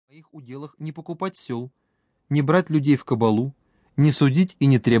моих уделах не покупать сел, не брать людей в кабалу, не судить и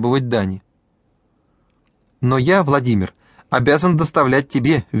не требовать дани. Но я, Владимир, обязан доставлять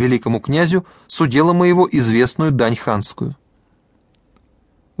тебе, великому князю, с удела моего известную дань ханскую.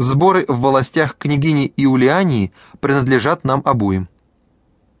 Сборы в властях княгини Иулиании принадлежат нам обоим.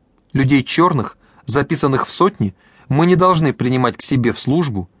 Людей черных, записанных в сотни, мы не должны принимать к себе в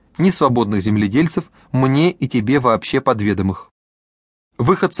службу, ни свободных земледельцев, мне и тебе вообще подведомых.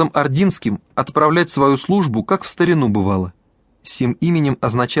 Выходцам ординским отправлять свою службу, как в старину бывало. Сим именем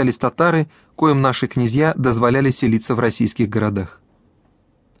означались татары, коим наши князья дозволяли селиться в российских городах.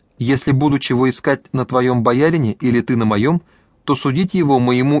 Если буду чего искать на твоем боярине или ты на моем, то судить его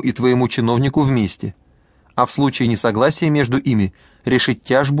моему и твоему чиновнику вместе, а в случае несогласия между ими решить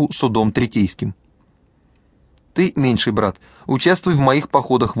тяжбу судом третейским. Ты, меньший брат, участвуй в моих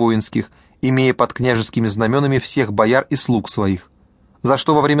походах воинских, имея под княжескими знаменами всех бояр и слуг своих, за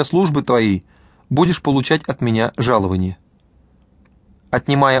что во время службы твоей будешь получать от меня жалование.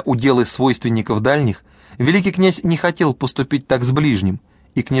 Отнимая уделы свойственников дальних, великий князь не хотел поступить так с ближним,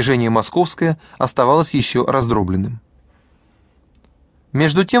 и княжение московское оставалось еще раздробленным.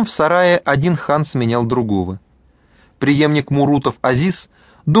 Между тем в сарае один хан сменял другого. Преемник Мурутов Азиз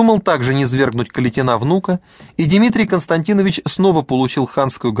думал также низвергнуть Калитина внука, и Дмитрий Константинович снова получил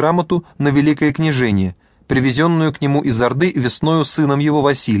ханскую грамоту на великое княжение, привезенную к нему из Орды весною сыном его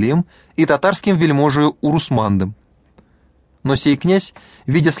Василием и татарским вельможею Урусмандом. Но сей князь,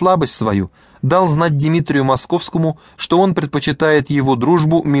 видя слабость свою, дал знать Дмитрию Московскому, что он предпочитает его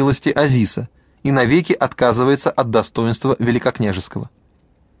дружбу милости Азиса и навеки отказывается от достоинства великокняжеского.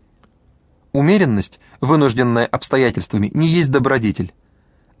 Умеренность, вынужденная обстоятельствами, не есть добродетель.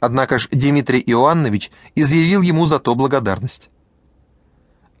 Однако ж Дмитрий Иоаннович изъявил ему за то благодарность.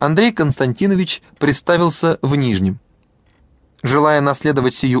 Андрей Константинович представился в Нижнем. Желая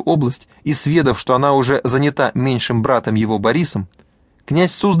наследовать сию область и сведав, что она уже занята меньшим братом его Борисом,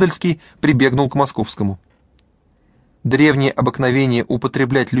 князь Суздальский прибегнул к Московскому. Древнее обыкновение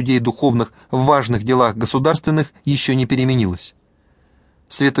употреблять людей духовных в важных делах государственных еще не переменилось.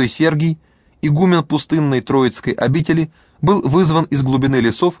 Святой Сергий, игумен пустынной Троицкой обители, был вызван из глубины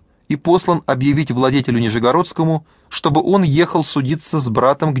лесов и послан объявить владетелю Нижегородскому, чтобы он ехал судиться с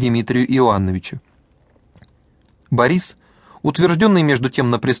братом к Дмитрию Иоанновичу. Борис, утвержденный между тем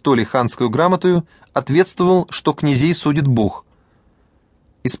на престоле ханскую грамотою, ответствовал, что князей судит Бог.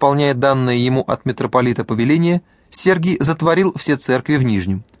 Исполняя данное ему от митрополита повеление, Сергий затворил все церкви в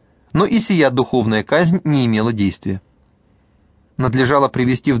Нижнем, но и сия духовная казнь не имела действия. Надлежало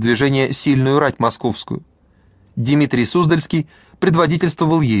привести в движение сильную рать московскую. Дмитрий Суздальский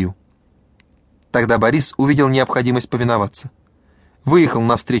предводительствовал ею. Тогда Борис увидел необходимость повиноваться. Выехал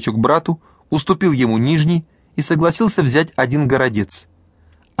навстречу к брату, уступил ему Нижний и согласился взять один городец.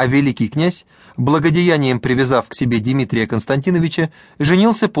 А великий князь, благодеянием привязав к себе Дмитрия Константиновича,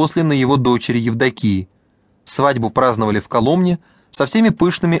 женился после на его дочери Евдокии. Свадьбу праздновали в Коломне со всеми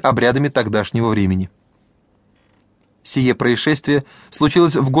пышными обрядами тогдашнего времени. Сие происшествие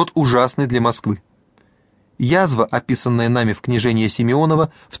случилось в год ужасный для Москвы. Язва, описанная нами в княжении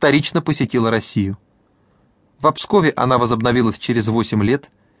Симеонова, вторично посетила Россию. В Пскове она возобновилась через 8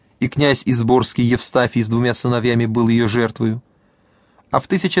 лет, и князь Изборский Евстафий с 2 сыновьями был ее жертвою. А в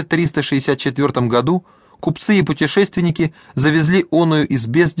 1364 году купцы и путешественники завезли оную из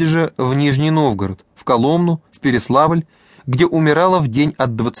Бездежа в Нижний Новгород, в Коломну, в Переславль, где умирало в день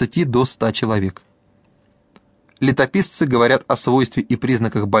от 20 до 100 человек. Летописцы говорят о свойстве и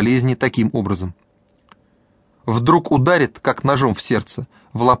признаках болезни таким образом. Вдруг ударит, как ножом в сердце,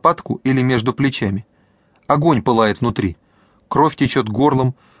 в лопатку или между плечами. Огонь пылает внутри, кровь течет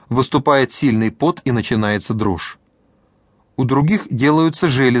горлом, выступает сильный пот и начинается дрожь. У других делаются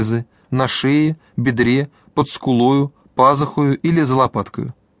железы на шее, бедре, под скулою, пазухою или за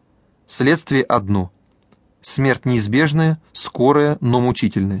лопаткою. Следствие одно. Смерть неизбежная, скорая, но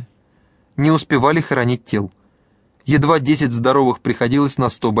мучительная. Не успевали хоронить тел. Едва 10 здоровых приходилось на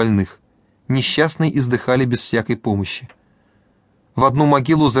 100 больных. Несчастные издыхали без всякой помощи. В одну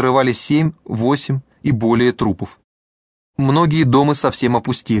могилу зарывали 7, 8 и более трупов. Многие дома совсем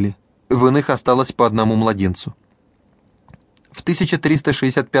опустели, в иных осталось по одному младенцу. В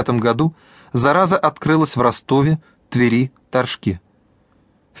 1365 году зараза открылась в Ростове, Твери, Торжке.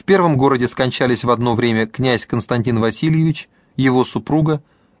 В первом городе скончались в одно время князь Константин Васильевич, его супруга,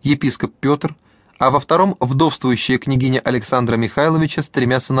 епископ Петр, а во втором вдовствующая княгиня Александра Михайловича с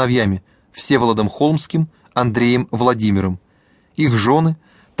 3 сыновьями, Всеволодом Холмским, Андреем Владимиром, их жены,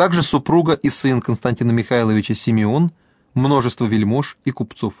 также супруга и сын Константина Михайловича Симеон, множество вельмож и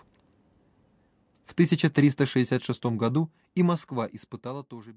купцов. В 1366 году и Москва испытала тоже